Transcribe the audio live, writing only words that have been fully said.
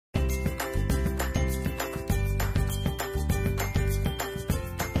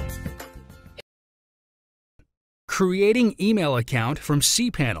Creating email account from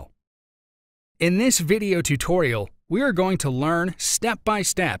cPanel. In this video tutorial, we are going to learn step by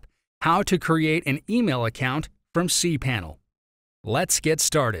step how to create an email account from cPanel. Let's get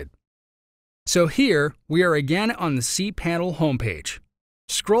started. So here we are again on the cPanel homepage.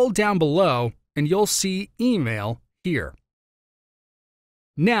 Scroll down below and you'll see Email here.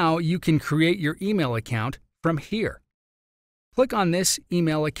 Now you can create your email account from here. Click on this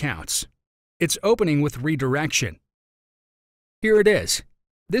Email Accounts. It's opening with redirection. Here it is.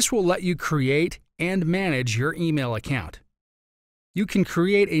 This will let you create and manage your email account. You can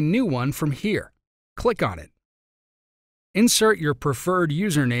create a new one from here. Click on it. Insert your preferred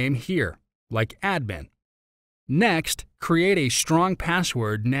username here, like admin. Next, create a strong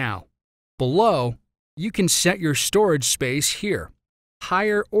password now. Below, you can set your storage space here,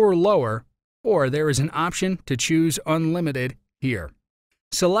 higher or lower, or there is an option to choose unlimited here.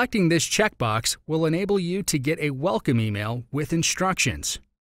 Selecting this checkbox will enable you to get a welcome email with instructions.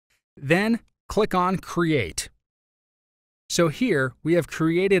 Then, click on Create. So here, we have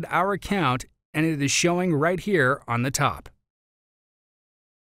created our account and it is showing right here on the top.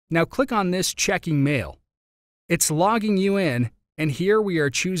 Now click on this Checking Mail. It's logging you in, and here we are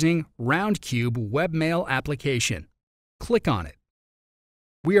choosing RoundCube Webmail Application. Click on it.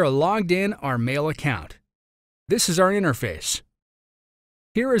 We are logged in our mail account. This is our interface.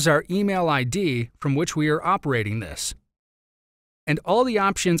 Here is our email ID from which we are operating this. And all the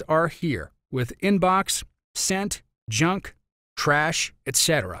options are here with Inbox, Sent, Junk, Trash,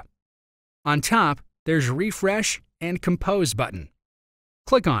 etc. On top, there's Refresh and Compose button.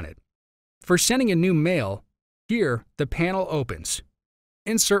 Click on it. For sending a new mail, here the panel opens.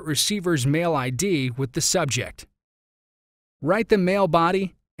 Insert receiver's mail ID with the subject. Write the mail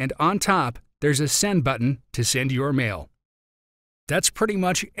body, and on top, there's a Send button to send your mail. That's pretty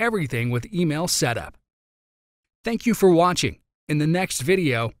much everything with email setup. Thank you for watching. In the next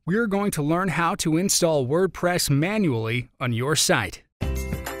video, we are going to learn how to install WordPress manually on your site.